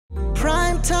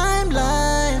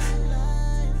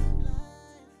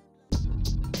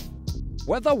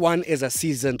Whether one is a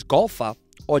seasoned golfer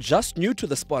or just new to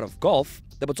the sport of golf,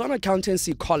 the Botswana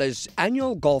Accountancy College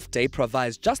Annual Golf Day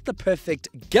provides just the perfect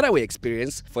getaway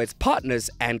experience for its partners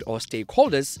and/or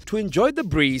stakeholders to enjoy the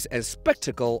breeze and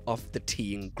spectacle of the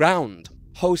teeing ground.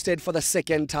 Hosted for the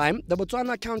second time, the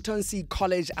Botswana Accountancy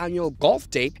College Annual Golf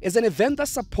Day is an event that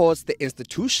supports the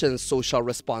institution's social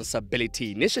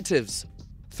responsibility initiatives.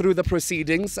 Through the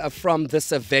proceedings from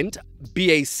this event,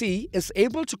 BAC is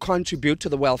able to contribute to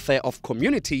the welfare of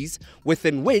communities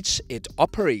within which it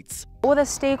operates. With a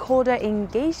stakeholder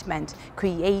engagement,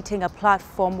 creating a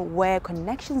platform where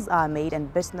connections are made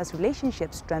and business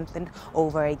relationships strengthened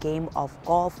over a game of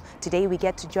golf. Today we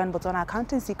get to join Botswana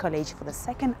Accountancy College for the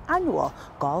second annual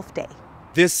Golf Day.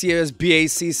 This year's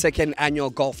BAC Second Annual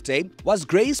Golf Day was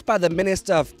graced by the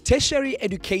Minister of Tertiary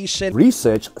Education,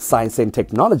 Research, Science and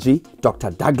Technology, Dr.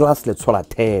 Douglas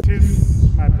Letsolateb. It is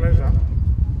my pleasure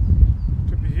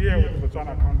to be here with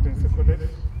Botswana Accountancy College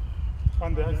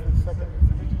on the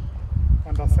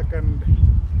second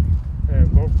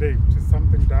Golf Day, which is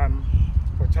something done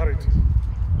for charity.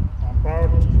 I'm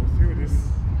proud to be with you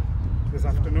this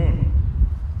afternoon.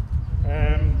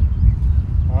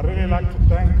 I'd really like to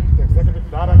thank the Executive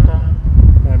Director,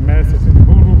 Mr.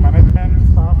 Simburu, management,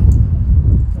 staff,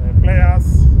 players,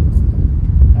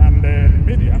 and the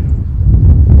media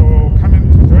for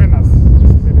coming to join us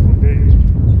this beautiful day.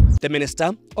 The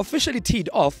Minister officially teed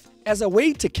off as a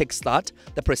way to kickstart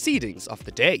the proceedings of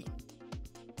the day.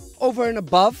 Over and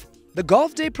above, the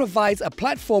Golf Day provides a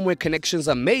platform where connections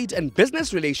are made and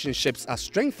business relationships are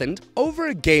strengthened over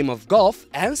a game of golf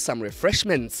and some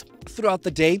refreshments. Throughout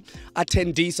the day,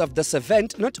 attendees of this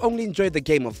event not only enjoy the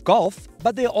game of golf,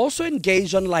 but they also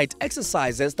engage on light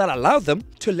exercises that allow them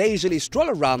to leisurely stroll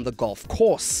around the golf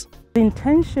course. The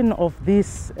intention of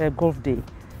this Golf Day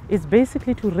is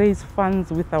basically to raise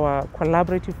funds with our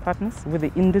collaborative partners, with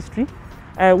the industry,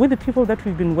 with the people that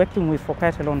we've been working with for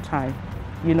quite a long time,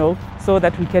 so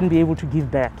that we can be able to give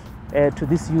back to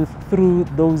this youth through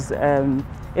those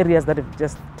areas that I've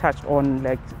just touched on,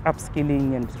 like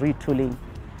upskilling and retooling.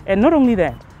 And not only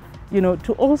that,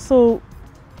 to also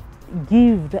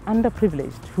give the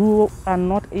underprivileged who are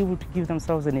not able to give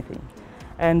themselves anything.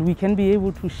 And we can be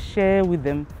able to share with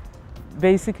them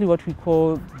basically what we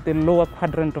call the lower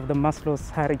quadrant of the Maslow's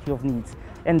hierarchy of needs.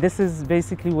 And this is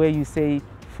basically where you say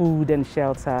food and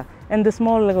shelter and the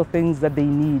small little things that they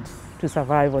need to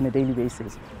survive on a daily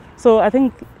basis. So I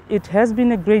think it has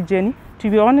been a great journey. To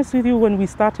be honest with you, when we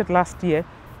started last year,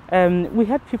 we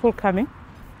had people coming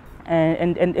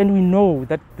and we know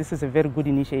that this is a very good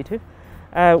initiative.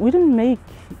 We didn't make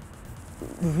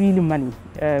really money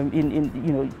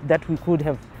that we could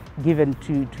have given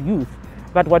to youth.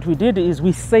 But what we did is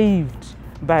we saved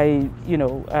by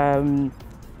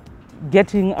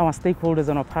getting our stakeholders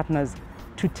and our partners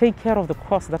to take care of the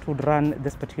costs that would run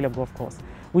this particular golf course,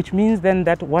 which means then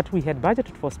that what we had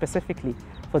budgeted for specifically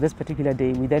for this particular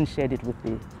day, we then shared it with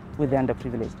the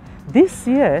underprivileged. This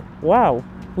year, wow,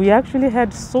 we actually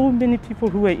had so many people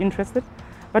who were interested,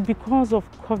 but because of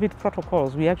COVID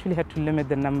protocols, we actually had to limit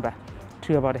the number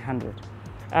to about 100.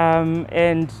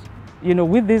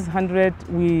 With these 100,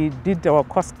 we did our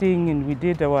costing and we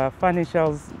did our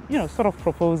financials, sort of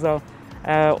proposal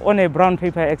on a brown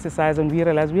paper exercise, and we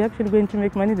realized we're actually going to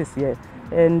make money this year.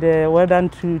 And well done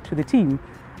to the team.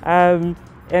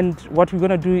 And what we're going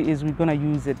to do is we're going to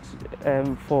use it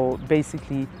for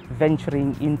basically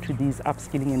venturing into these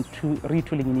upskilling and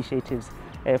retooling initiatives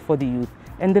for the youth,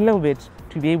 and a little bit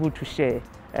to be able to share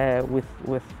with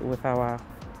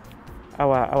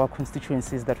our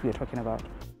constituencies that we are talking about.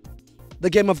 The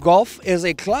game of golf is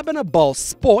a club and a ball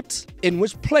sport in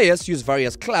which players use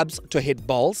various clubs to hit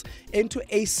balls into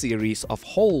a series of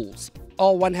holes.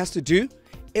 All one has to do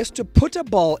is to put a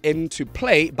ball into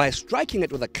play by striking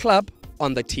it with a club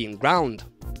on the teeing ground.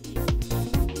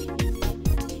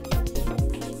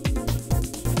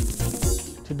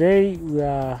 Today we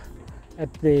are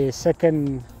at the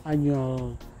second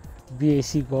annual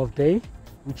BAC Golf Day,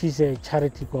 which is a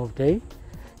charity golf day.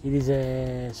 It is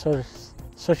a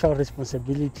social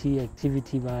responsibility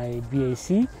activity by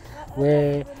BAC,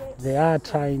 where they are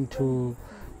trying to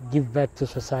give back to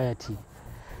society.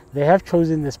 They have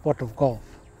chosen the sport of golf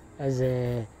as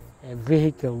a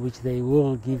vehicle which they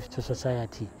will give to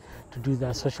society to do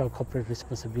their social corporate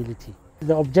responsibility.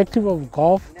 The objective of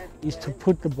golf is to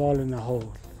put the ball in a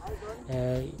hole.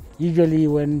 Usually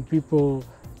when people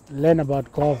learn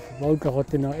about golf,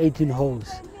 about 18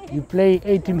 holes. You play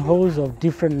 18 holes of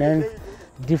different length,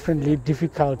 different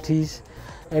difficulties,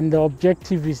 and the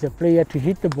objective is the player to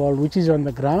hit the ball, which is on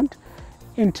the ground,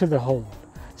 into the hole.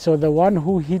 So the one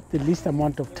who hit the least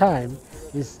amount of time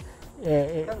is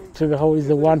to the whole is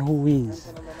the one who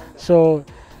wins. So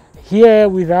here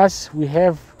with us we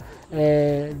have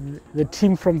the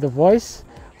team from The Voice,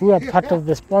 who are part of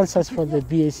the sponsors for the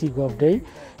BAC Golf Day,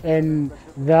 and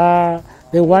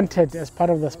they wanted, as part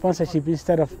of the sponsorship,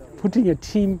 instead of putting a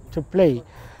team to play,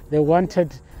 they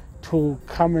wanted to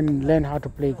come and learn how to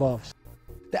play golf.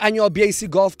 The annual BAC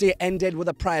Golf Day ended with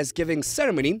a prize-giving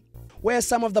ceremony where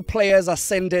some of the players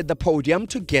ascended the podium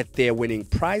to get their winning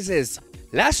prizes.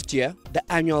 Last year, the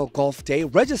annual Golf Day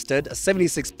registered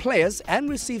 76 players and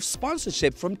received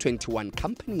sponsorship from 21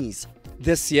 companies.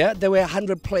 This year, there were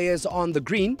 100 players on the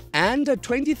green and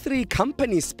 23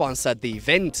 companies sponsored the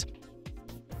event.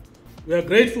 We are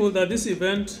grateful that this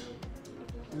event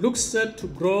looks set to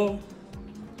grow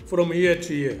from year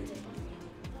to year.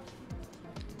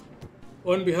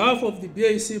 On behalf of the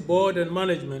BAC Board and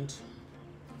Management,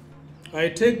 I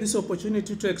take this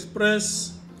opportunity to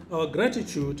express our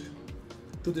gratitude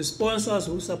to the sponsors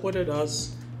who supported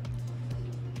us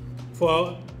for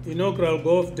our inaugural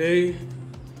Golf Day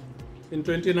in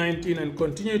 2019 and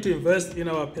continue to invest in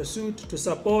our pursuit to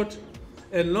support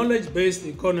a knowledge-based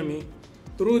economy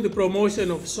through the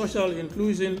promotion of social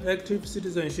inclusion, active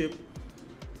citizenship,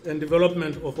 and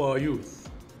development of our youth.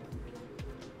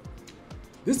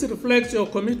 This reflects your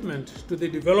commitment to the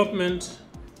development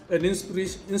and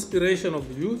inspiration of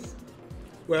the youth.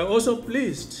 We are also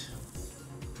pleased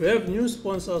to have new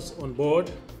sponsors on board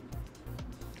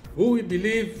who we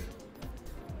believe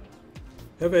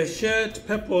have a shared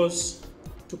purpose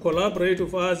to collaborate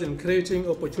with us in creating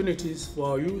opportunities for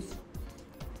our youth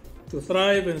to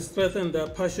thrive and strengthen their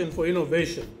passion for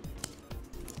innovation.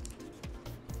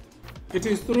 It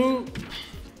is through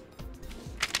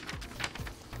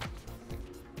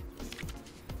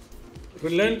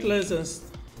relentless and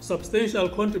substantial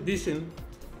contribution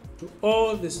to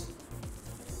all the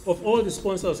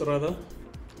sponsors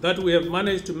that we have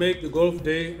managed to make the Golf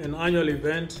Day an annual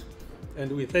event,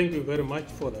 and we thank you very much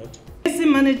for that. BAC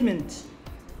management,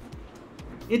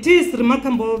 it is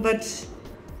remarkable that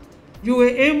you were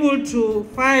able to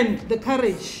find the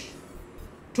courage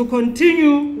to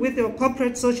continue with your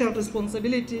corporate social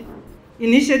responsibility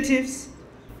initiatives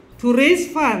to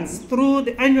raise funds through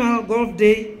the annual Golf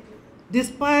Day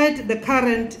despite the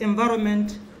current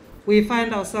environment we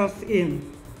find ourselves in.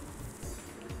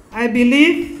 I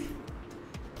believe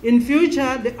in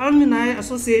future the Alumni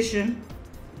Association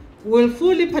will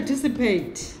fully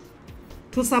participate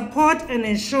to support and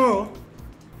ensure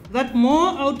that more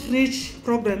outreach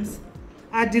programs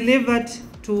are delivered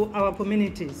to our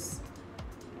communities.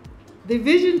 The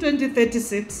Vision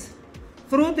 2036,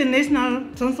 through the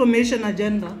National Transformation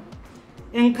Agenda,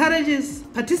 encourages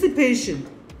participation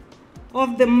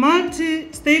of the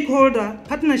multi-stakeholder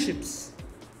partnerships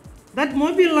that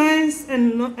mobilize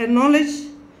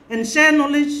and share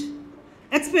knowledge,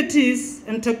 expertise,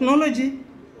 and technology,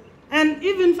 and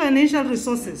even financial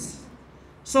resources,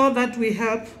 so that we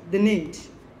help the need.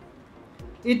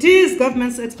 It is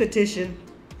government's expectation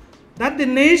that the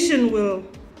nation will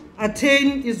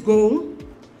attain its goal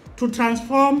to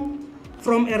transform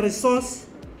from a resource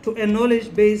to a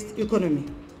knowledge-based economy.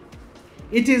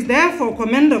 It is therefore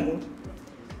commendable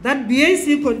that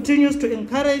BAC continues to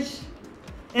encourage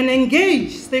and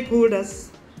engage stakeholders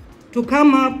to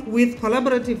come up with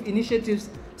collaborative initiatives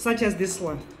such as this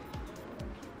one.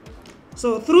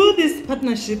 So through these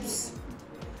partnerships,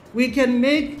 we can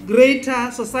make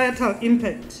greater societal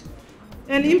impact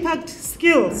and impact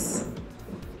skills.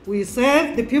 We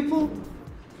serve the people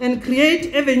and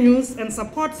create avenues and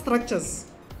support structures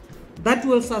that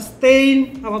will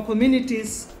sustain our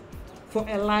communities for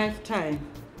a lifetime.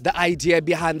 The idea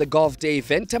behind the Golf Day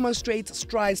event demonstrates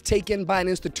strides taken by an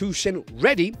institution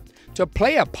ready to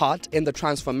play a part in the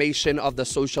transformation of the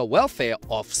social welfare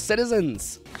of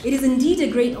citizens. It is indeed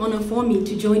a great honor for me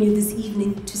to join you this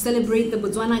evening to celebrate the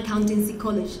Botswana Accountancy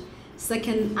College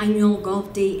second annual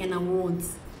Golf Day and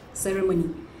Awards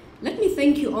ceremony. Let me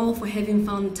thank you all for having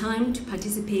found time to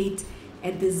participate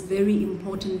at this very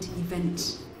important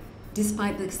event,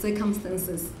 despite the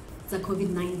circumstances of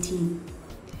COVID-19.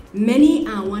 Many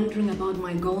are wondering about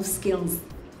my golf skills.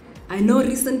 I know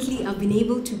recently I've been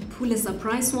able to pull a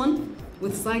surprise one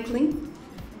with cycling,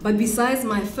 but besides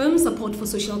my firm support for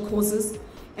social causes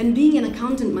and being an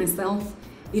accountant myself,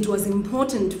 it was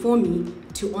important for me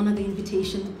to honor the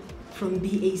invitation from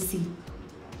BAC.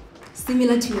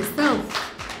 Similar to yourself,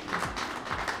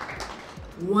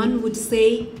 one would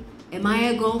say, am I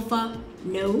a golfer?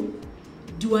 No.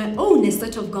 Do I own a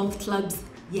set of golf clubs?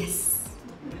 Yes.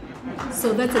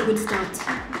 So that's a good start.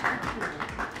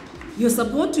 Your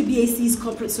support to BAC's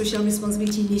corporate social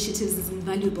responsibility initiatives is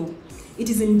invaluable. It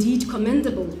is indeed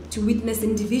commendable to witness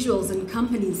individuals and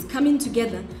companies coming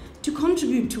together to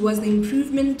contribute towards the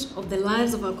improvement of the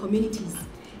lives of our communities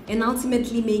and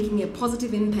ultimately making a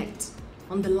positive impact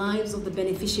on the lives of the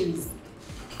beneficiaries.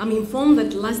 I'm informed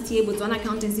that last year Botswana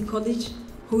Accountancy College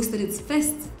hosted its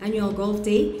first annual Golf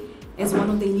Day as one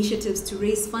of the initiatives to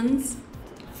raise funds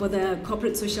for the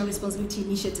corporate social responsibility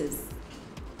initiatives,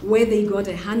 where they got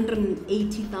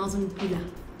 180,000 pula.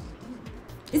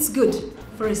 It's good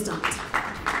for a start.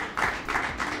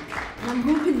 And I'm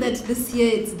hoping that this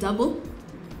year it's double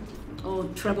or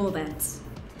treble that.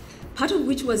 Part of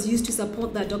which was used to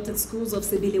support the adopted schools of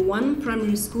Sebele 1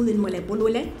 Primary School in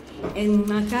Molebolole and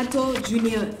Nakato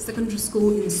Junior Secondary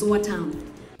School in Soa Town.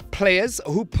 Players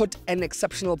who put an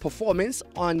exceptional performance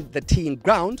on the team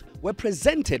ground were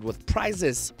presented with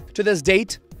prizes. To this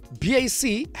date,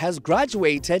 BAC has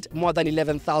graduated more than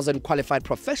 11,000 qualified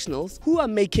professionals who are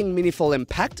making meaningful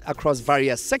impact across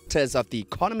various sectors of the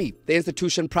economy. The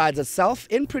institution prides itself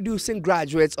in producing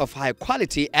graduates of high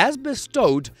quality as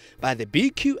bestowed by the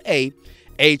BQA,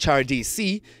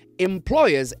 HRDC,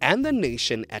 employers and the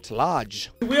nation at large.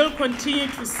 We will continue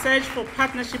to search for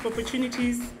partnership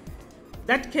opportunities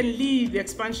that can lead the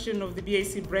expansion of the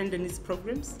BAC brand and its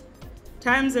programs.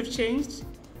 Times have changed,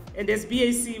 and as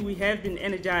BAC we have been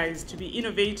energized to be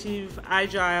innovative,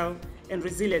 agile and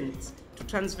resilient to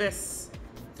transverse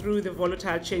through the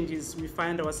volatile changes we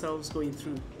find ourselves going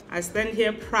through. I stand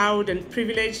here proud and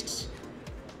privileged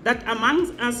that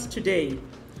amongst us today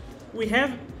we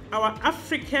have our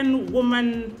African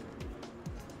woman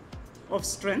of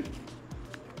strength,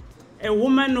 a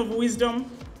woman of wisdom,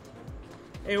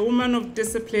 a woman of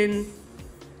discipline,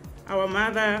 our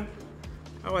mother,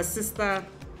 our sister,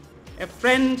 a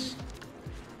friend,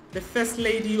 the First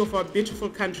Lady of our beautiful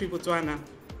country, Botswana,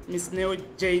 Ms. Neo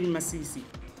Jane Masisi.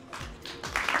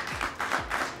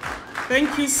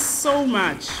 Thank you so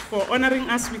much for honoring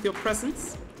us with your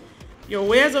presence. Your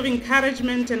words of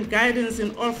encouragement and guidance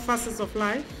in all facets of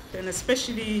life, and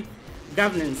especially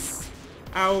governance,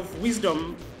 are of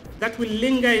wisdom that will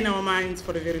linger in our minds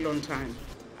for a very long time.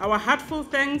 Our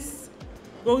heartfelt thanks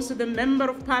goes to the Member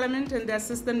of Parliament and the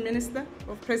Assistant Minister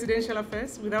of Presidential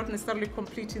Affairs, without necessarily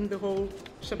completing the whole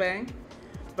shebang,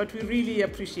 but we really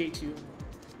appreciate you.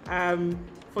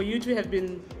 For you to have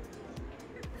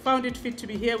found it fit to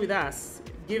be here with us,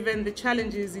 given the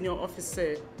challenges in your office,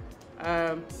 sir,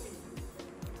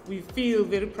 we feel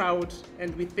very proud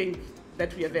and we think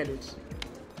that we are valued.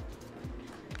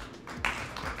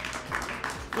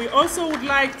 We also would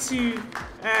like to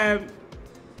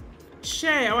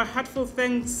share our heartfelt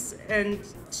thanks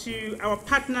to our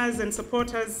partners and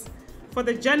supporters for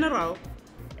the general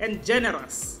and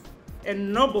generous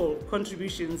and noble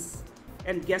contributions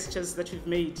and gestures that we've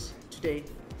made today.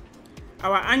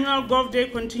 Our annual Golf Day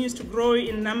continues to grow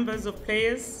in numbers of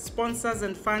players, sponsors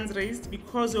and funds raised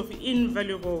because of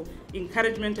invaluable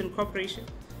encouragement and cooperation.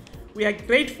 We are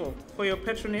grateful for your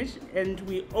patronage and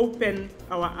we open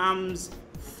our arms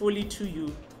fully to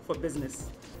you for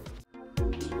business.